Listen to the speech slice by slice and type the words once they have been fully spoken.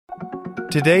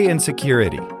Today in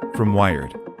Security from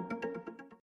Wired.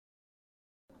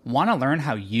 Want to learn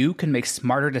how you can make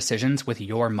smarter decisions with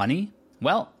your money?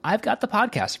 Well, I've got the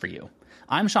podcast for you.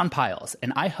 I'm Sean Piles,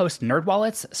 and I host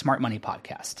NerdWallet's Smart Money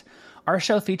Podcast. Our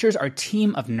show features our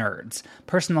team of nerds,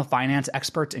 personal finance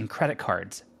experts in credit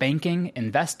cards, banking,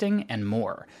 investing, and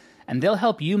more. And they'll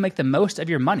help you make the most of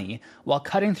your money while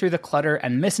cutting through the clutter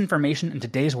and misinformation in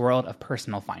today's world of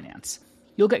personal finance.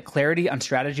 You'll get clarity on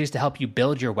strategies to help you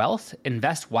build your wealth,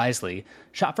 invest wisely,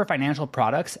 shop for financial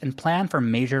products, and plan for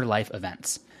major life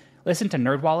events. Listen to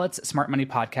NerdWallet's Smart Money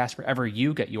Podcast wherever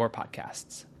you get your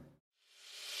podcasts.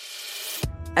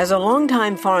 As a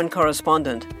longtime foreign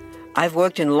correspondent, I've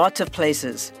worked in lots of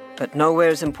places, but nowhere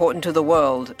as important to the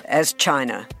world as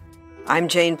China. I'm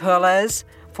Jane Perlez,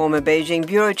 former Beijing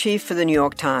bureau chief for the New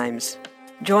York Times.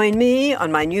 Join me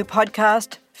on my new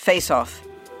podcast, Face Off,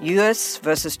 U.S.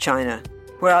 versus China,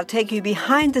 where I'll take you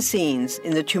behind the scenes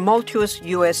in the tumultuous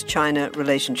U.S.-China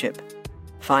relationship.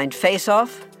 Find Face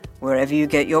Off wherever you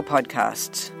get your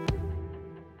podcasts.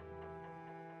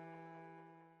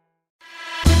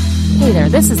 Hey there,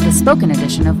 this is the spoken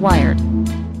edition of Wired.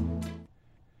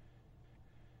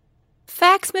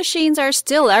 Fax machines are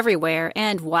still everywhere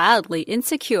and wildly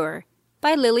insecure,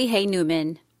 by Lily Hay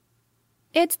Newman.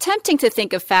 It's tempting to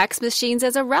think of fax machines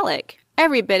as a relic,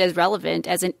 every bit as relevant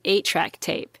as an 8-track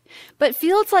tape. But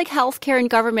fields like healthcare and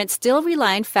government still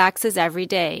rely on faxes every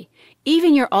day.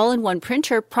 Even your all-in-one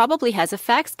printer probably has a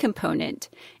fax component.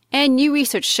 And new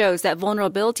research shows that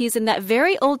vulnerabilities in that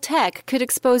very old tech could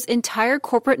expose entire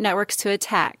corporate networks to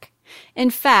attack. In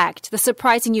fact, the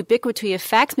surprising ubiquity of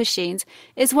fax machines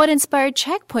is what inspired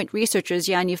Checkpoint researchers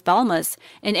Yaniv Balmas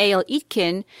and Eyal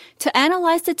Itkin to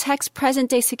analyze the tech's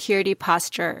present-day security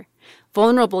posture.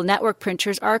 Vulnerable network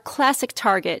printers are a classic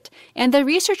target, and the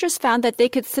researchers found that they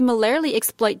could similarly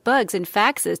exploit bugs in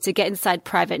faxes to get inside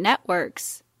private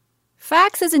networks.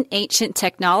 Fax is an ancient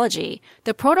technology.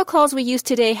 The protocols we use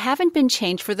today haven't been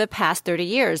changed for the past 30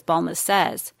 years, Balmas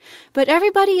says. But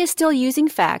everybody is still using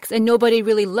fax, and nobody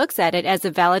really looks at it as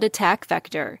a valid attack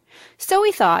vector. So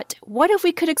we thought, what if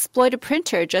we could exploit a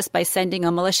printer just by sending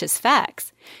a malicious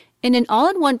fax? In an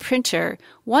all-in-one printer,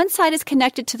 one side is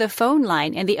connected to the phone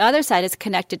line and the other side is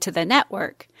connected to the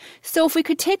network. So if we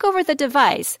could take over the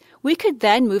device, we could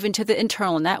then move into the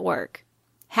internal network.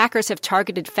 Hackers have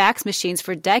targeted fax machines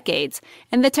for decades,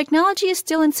 and the technology is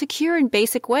still insecure in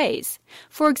basic ways.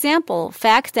 For example,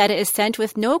 fax data is sent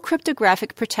with no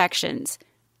cryptographic protections.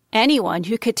 Anyone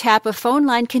who could tap a phone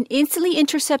line can instantly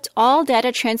intercept all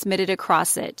data transmitted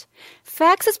across it.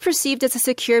 Fax is perceived as a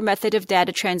secure method of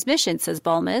data transmission, says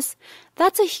Balmas.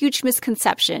 That's a huge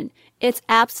misconception. It's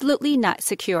absolutely not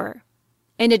secure.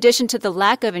 In addition to the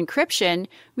lack of encryption,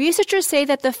 researchers say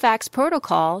that the fax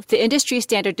protocol, the industry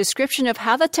standard description of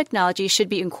how the technology should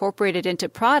be incorporated into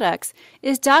products,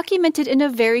 is documented in a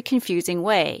very confusing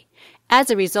way. As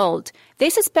a result, they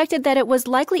suspected that it was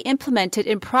likely implemented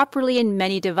improperly in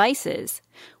many devices.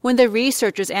 When the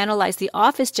researchers analyzed the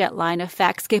OfficeJet line of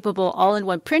fax-capable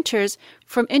all-in-one printers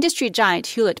from industry giant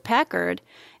Hewlett-Packard,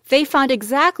 they found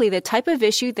exactly the type of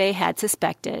issue they had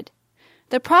suspected.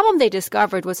 The problem they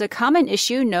discovered was a common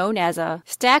issue known as a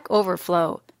stack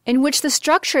overflow, in which the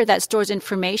structure that stores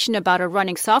information about a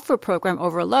running software program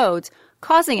overloads,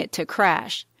 causing it to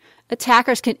crash.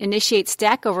 Attackers can initiate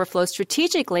stack overflow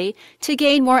strategically to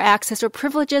gain more access or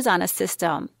privileges on a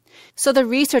system. So the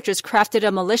researchers crafted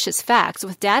a malicious fax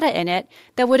with data in it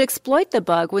that would exploit the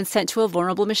bug when sent to a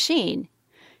vulnerable machine.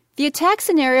 The attack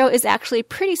scenario is actually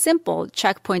pretty simple,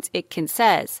 Checkpoint's Itkin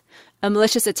says. A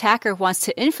malicious attacker wants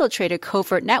to infiltrate a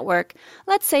covert network,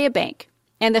 let's say a bank,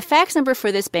 and the fax number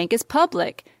for this bank is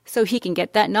public, so he can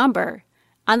get that number.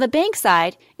 On the bank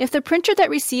side, if the printer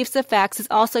that receives the fax is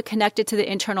also connected to the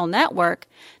internal network,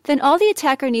 then all the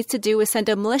attacker needs to do is send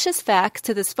a malicious fax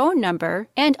to this phone number,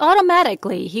 and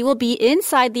automatically he will be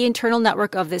inside the internal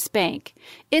network of this bank.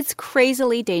 It's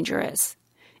crazily dangerous.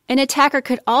 An attacker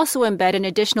could also embed an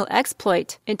additional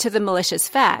exploit into the malicious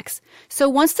fax. So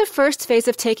once the first phase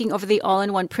of taking over the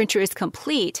all-in-one printer is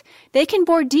complete, they can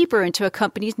bore deeper into a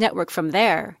company's network from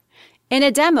there. In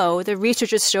a demo, the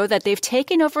researchers show that they've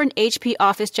taken over an HP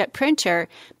OfficeJet printer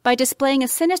by displaying a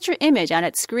sinister image on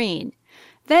its screen.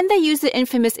 Then they use the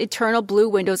infamous Eternal Blue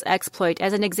Windows exploit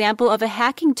as an example of a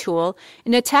hacking tool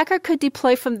an attacker could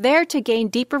deploy from there to gain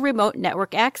deeper remote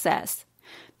network access.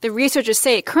 The researchers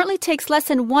say it currently takes less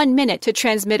than 1 minute to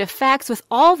transmit a fax with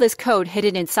all this code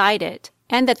hidden inside it,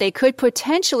 and that they could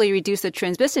potentially reduce the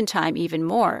transmission time even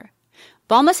more.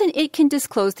 Balma and it can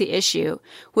disclose the issue,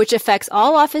 which affects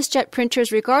all OfficeJet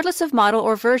printers regardless of model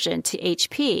or version, to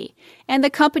HP, and the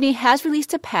company has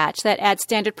released a patch that adds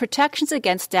standard protections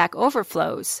against stack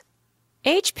overflows.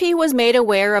 HP was made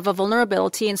aware of a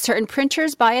vulnerability in certain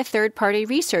printers by a third-party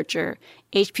researcher,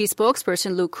 HP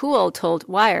spokesperson Lou Kuhl told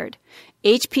Wired.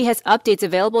 HP has updates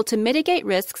available to mitigate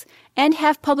risks and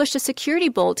have published a security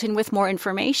bulletin with more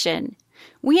information.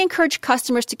 We encourage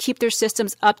customers to keep their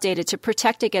systems updated to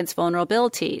protect against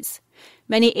vulnerabilities.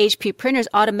 Many HP printers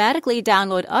automatically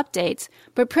download updates,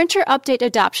 but printer update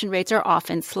adoption rates are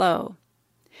often slow.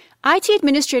 IT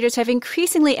administrators have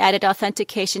increasingly added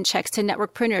authentication checks to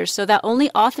network printers so that only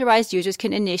authorized users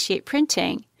can initiate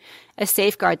printing, a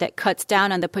safeguard that cuts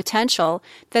down on the potential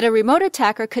that a remote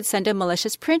attacker could send a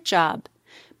malicious print job.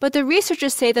 But the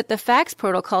researchers say that the fax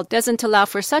protocol doesn't allow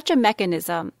for such a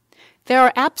mechanism. There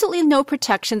are absolutely no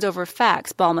protections over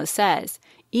fax, Balma says.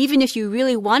 Even if you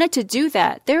really wanted to do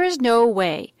that, there is no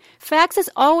way. Fax is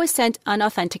always sent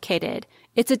unauthenticated.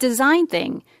 It's a design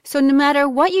thing, so no matter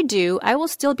what you do, I will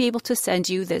still be able to send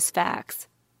you this fax.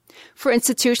 For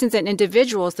institutions and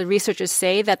individuals, the researchers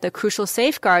say that the crucial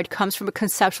safeguard comes from a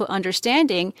conceptual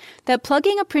understanding that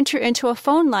plugging a printer into a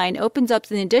phone line opens up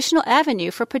an additional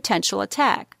avenue for potential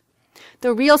attack.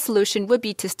 The real solution would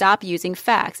be to stop using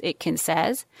fax, Itkin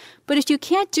says. But if you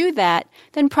can't do that,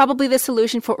 then probably the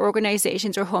solution for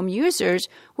organizations or home users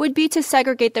would be to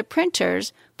segregate the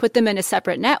printers, put them in a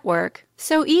separate network,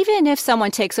 so even if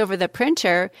someone takes over the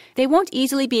printer, they won't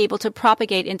easily be able to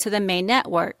propagate into the main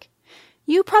network.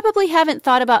 You probably haven't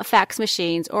thought about fax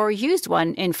machines or used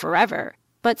one in forever,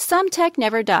 but some tech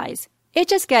never dies. It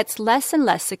just gets less and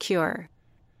less secure.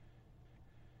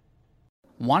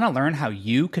 Want to learn how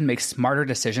you can make smarter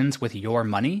decisions with your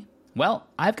money? Well,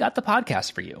 I've got the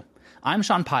podcast for you. I'm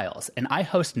Sean Piles, and I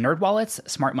host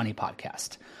NerdWallet's Smart Money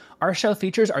Podcast. Our show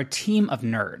features our team of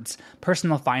nerds,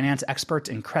 personal finance experts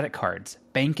in credit cards,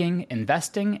 banking,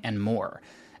 investing, and more.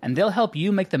 And they'll help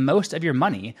you make the most of your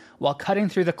money while cutting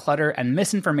through the clutter and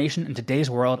misinformation in today's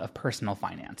world of personal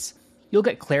finance. You'll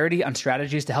get clarity on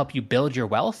strategies to help you build your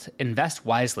wealth, invest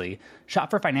wisely, shop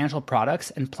for financial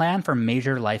products, and plan for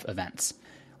major life events.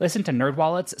 Listen to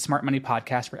NerdWallet's Smart Money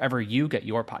Podcast wherever you get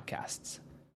your podcasts.